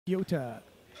Kyota,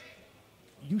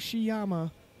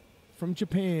 Ushiyama from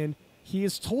Japan. He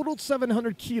is totaled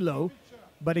 700 kilo,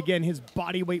 but again, his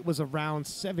body weight was around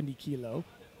 70 kilo.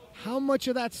 How much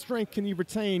of that strength can he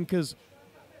retain? Because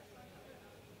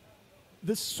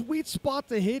the sweet spot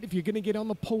to hit if you're going to get on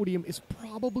the podium is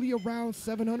probably around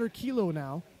 700 kilo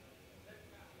now.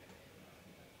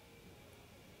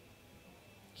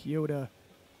 Kyota,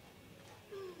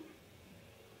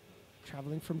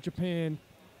 traveling from Japan,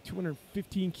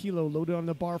 215 kilo loaded on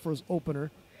the bar for his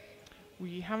opener.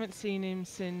 We haven't seen him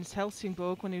since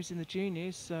Helsingborg when he was in the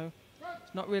juniors, so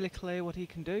it's not really clear what he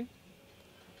can do.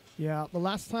 Yeah, the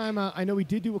last time I know he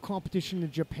did do a competition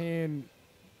in Japan,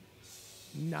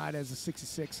 not as a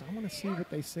 66. I want to see what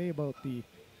they say about the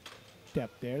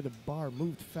depth there. The bar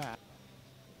moved fast.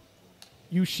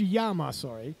 Ushiyama,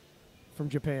 sorry, from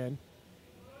Japan.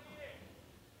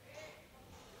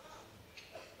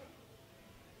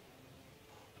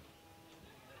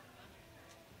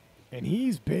 And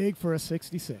he's big for a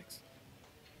 66.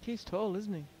 He's tall,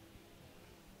 isn't he?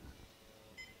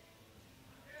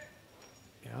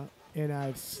 Yeah, and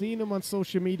I've seen him on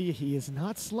social media. He is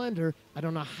not slender. I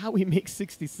don't know how he makes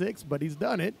 66, but he's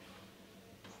done it.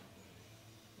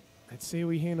 I'd say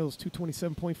he handles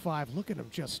 227.5. Look at him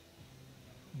just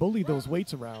bully those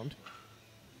weights around.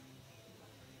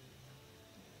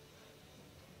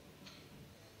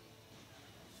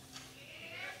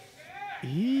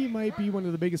 He might be one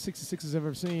of the biggest 66s I've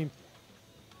ever seen.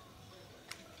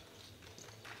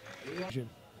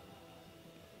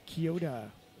 Kyota,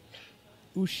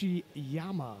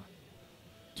 Ushiyama,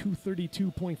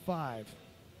 232.5.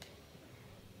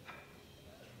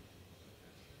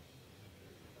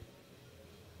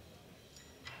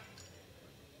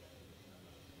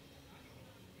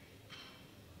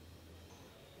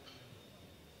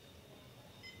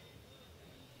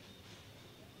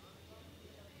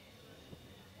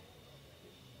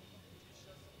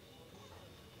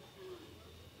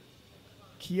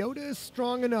 Kyota is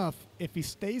strong enough if he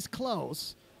stays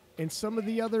close and some of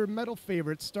the other medal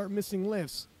favorites start missing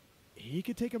lifts, he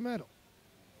could take a medal.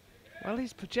 Well,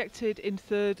 he's projected in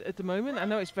third at the moment. I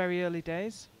know it's very early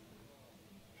days.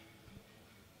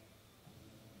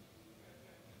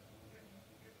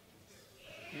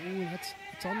 Ooh,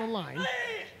 it's on the line.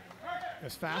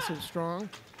 As fast and strong.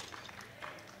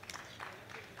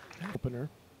 Opener.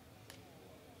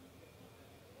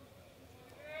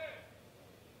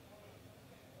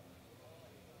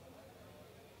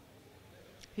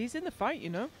 He's in the fight, you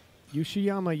know.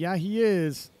 Ushiyama, yeah, he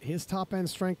is. His top end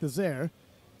strength is there.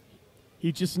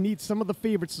 He just needs some of the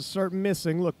favorites to start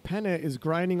missing. Look, Penna is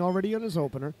grinding already on his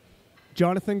opener.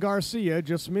 Jonathan Garcia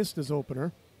just missed his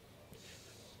opener.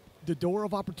 The door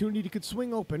of opportunity could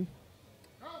swing open.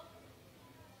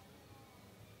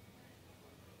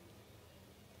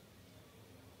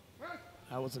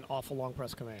 That was an awful long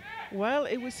press command. Well,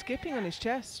 it was skipping on his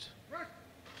chest.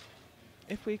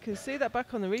 If we can see that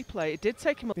back on the replay, it did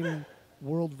take him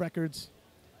world records.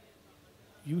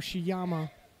 Ushiyama,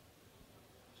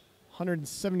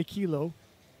 170 kilo,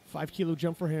 5 kilo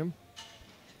jump for him.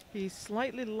 He's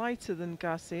slightly lighter than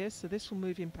Garcia, so this will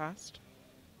move him past.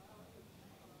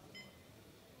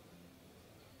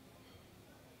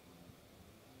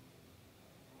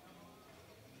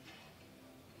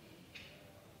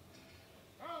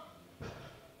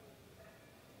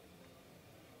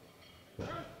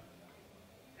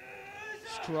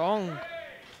 Strong.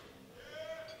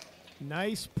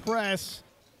 Nice press.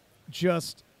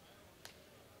 Just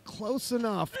close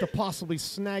enough to possibly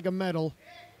snag a medal.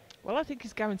 Well, I think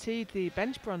he's guaranteed the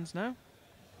bench bronze now.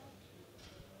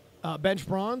 Bench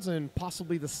bronze and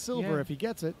possibly the silver if he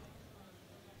gets it.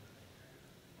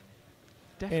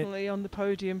 Definitely on the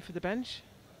podium for the bench.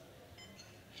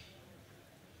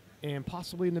 And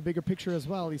possibly in the bigger picture as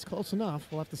well. He's close enough.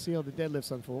 We'll have to see how the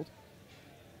deadlifts unfold.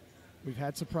 We've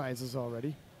had surprises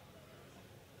already.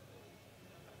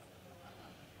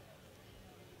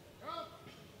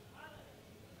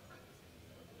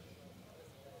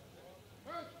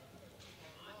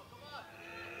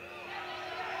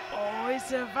 Oh,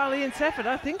 it's a valiant effort.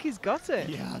 I think he's got it.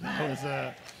 Yeah, that was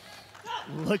a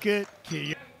look at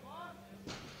Kyota.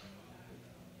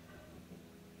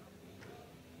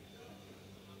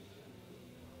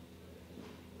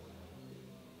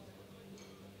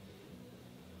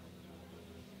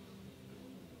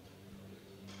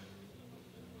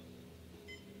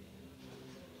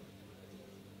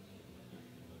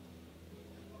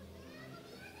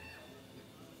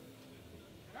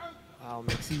 Wow,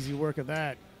 makes easy work of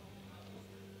that.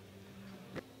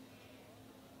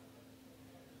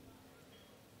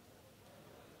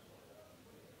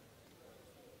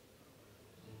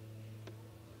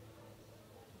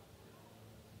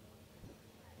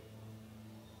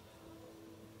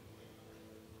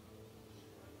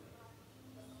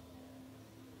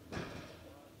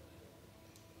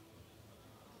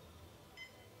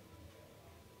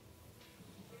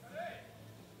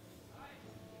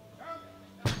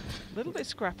 A little bit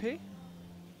scrappy.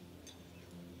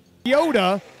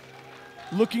 Kyota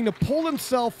looking to pull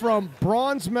himself from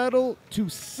bronze medal to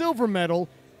silver medal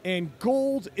and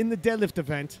gold in the deadlift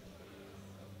event.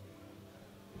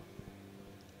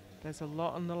 There's a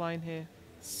lot on the line here.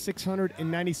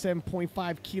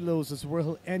 697.5 kilos is where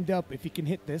he'll end up if he can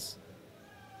hit this.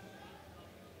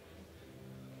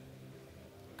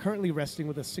 Currently resting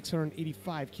with a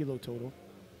 685 kilo total.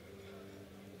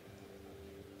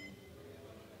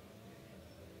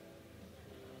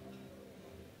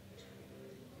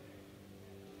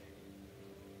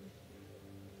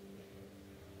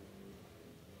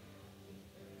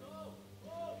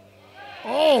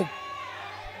 Oh!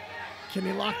 Can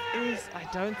he lock? I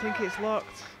don't think it's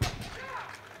locked.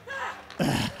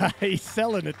 He's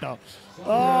selling it though.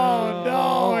 Oh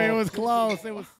no, it was close. It was.